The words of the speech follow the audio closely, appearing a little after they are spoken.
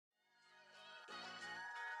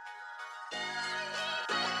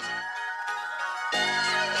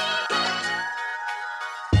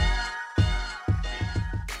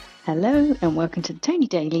Hello and welcome to the Tony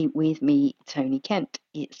Daily with me, Tony Kent.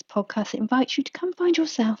 It's a podcast that invites you to come find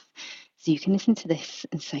yourself so you can listen to this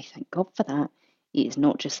and say, thank God for that. It is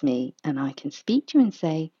not just me, and I can speak to you and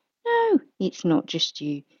say, no, it's not just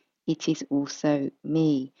you, it is also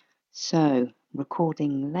me. So,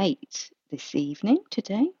 recording late this evening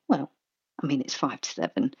today. Well, it's 5 to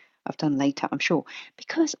 7. I've done later, I'm sure,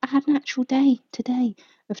 because I had an actual day today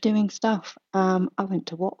of doing stuff. I went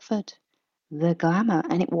to Watford, the glamour,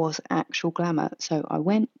 and it was actual glamour. So I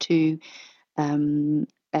went to a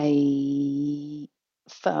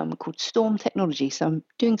firm called Storm Technology. So I'm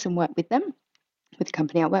doing some work with them, with the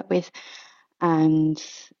company I work with, and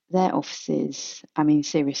their offices.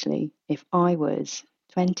 Seriously, if I was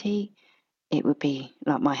 20, it would be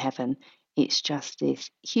like my heaven. It's just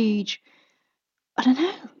this huge, I don't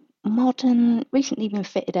know, modern, recently been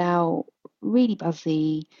fitted out, really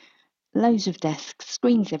buzzy, loads of desks,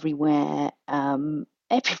 screens everywhere.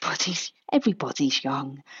 Everybody's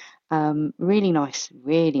young. Really nice,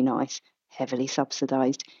 really nice. Heavily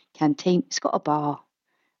subsidised canteen. It's got a bar.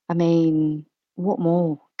 What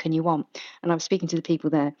more can you want? And I was speaking to the people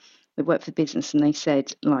there that work for business, and they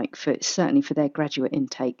said, like, certainly for their graduate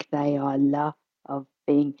intake, they are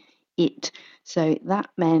loving it. So that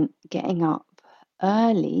meant getting up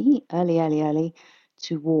early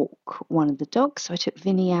to walk one of the dogs. So I took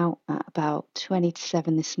Vinny out at about 20 to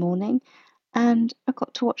 7 this morning, and I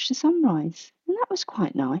got to watch the sunrise, and that was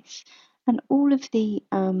quite nice. And all of the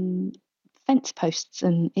fence posts,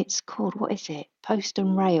 and it's called, what is it? Post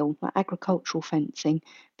and rail, like agricultural fencing,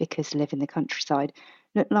 because I live in the countryside,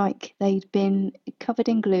 looked like they'd been covered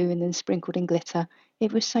in glue and then sprinkled in glitter.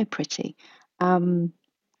 It was so pretty. So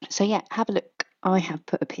yeah, have a look. I have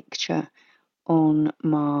put a picture on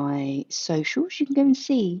my socials. You can go and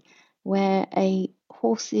see where a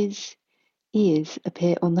horse's ears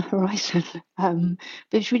appear on the horizon. But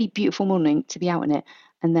it's really beautiful morning to be out in it.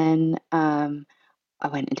 And then I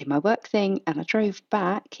went and did my work thing, and I drove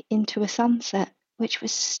back into a sunset, which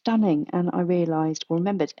was stunning. And I realised or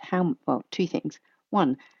remembered two things.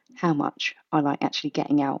 One, how much I like actually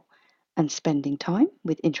getting out and spending time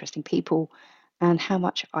with interesting people, and how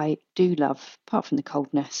much I do love, apart from the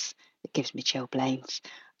coldness that gives me chilblains,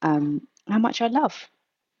 how much I love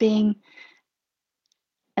being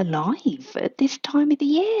alive at this time of the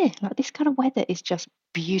year. Like, this kind of weather is just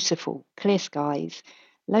beautiful. Clear skies,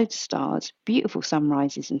 loads of stars, beautiful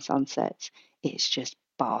sunrises and sunsets. It's just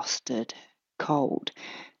bastard cold.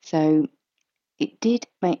 So it did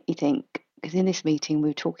make me think, because in this meeting we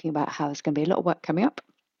were talking about how there's going to be a lot of work coming up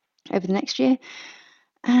over the next year.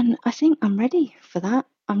 And I think I'm ready for that.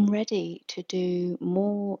 I'm ready to do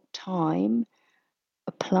more time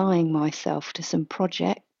applying myself to some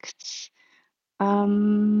projects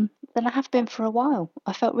than I have been for a while.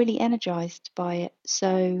 I felt really energized by it.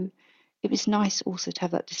 So it was nice also to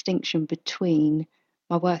have that distinction between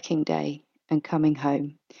my working day and coming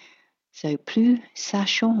home. So plus ça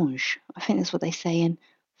change. I think that's what they say in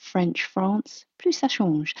French France. Plus ça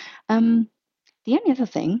change. The only other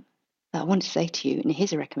thing that I want to say to you, and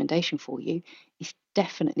here's a recommendation for you, is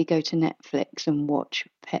definitely go to Netflix and watch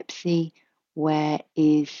Pepsi. Where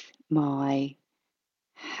is my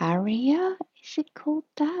Harrier? Is it called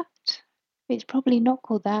that? It's probably not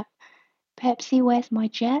called that. Pepsi, Where's My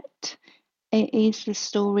Jet? It is the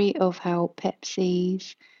story of how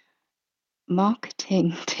Pepsi's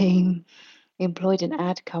marketing team employed an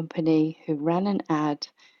ad company who ran an ad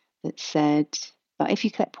that said, like, if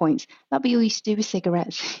you collect points, that'd be all you used to do with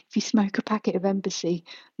cigarettes. If you smoke a packet of Embassy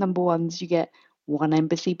number ones, you get 1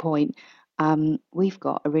 Embassy point. We've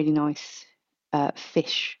got a really nice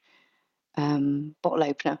fish bottle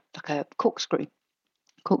opener, like a corkscrew.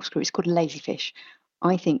 It's called a lazy fish.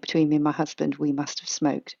 I think between me and my husband, we must have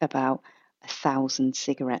smoked about 1,000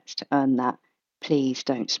 cigarettes to earn that. Please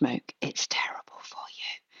don't smoke. It's terrible for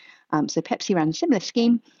you. So Pepsi ran a similar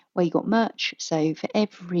scheme where you got merch. So for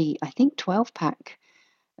every, I think, 12 pack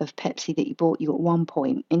of Pepsi that you bought, you got 1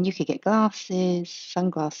 point. And you could get glasses,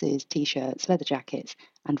 sunglasses, t-shirts, leather jackets.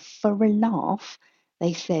 And for a laugh,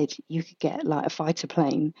 they said you could get like a fighter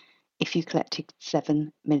plane if you collected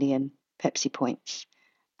 7 million Pepsi points.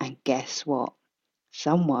 And guess what?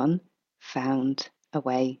 Someone found a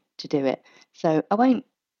way to do it. So I won't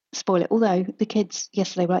spoil it. Although the kids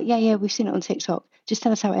yesterday were like, yeah, we've seen it on TikTok. Just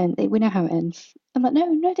tell us how it ends. We know how it ends. I'm like,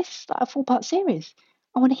 no, this is like a 4-part series.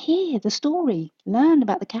 I want to hear the story, learn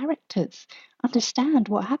about the characters, understand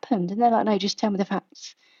what happened. And they're like, no, just tell me the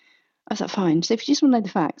facts. I was like, fine. So if you just want to know the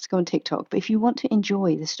facts, go on TikTok. But if you want to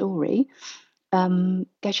enjoy the story, go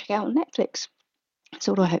check it out on Netflix. That's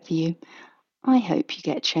all I hope for you. I hope you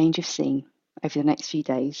get a change of scene. over the next few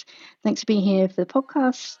days. Thanks for being here for the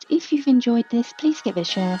podcast. If you've enjoyed this, please give it a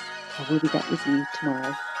share. I will be back with you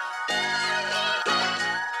tomorrow.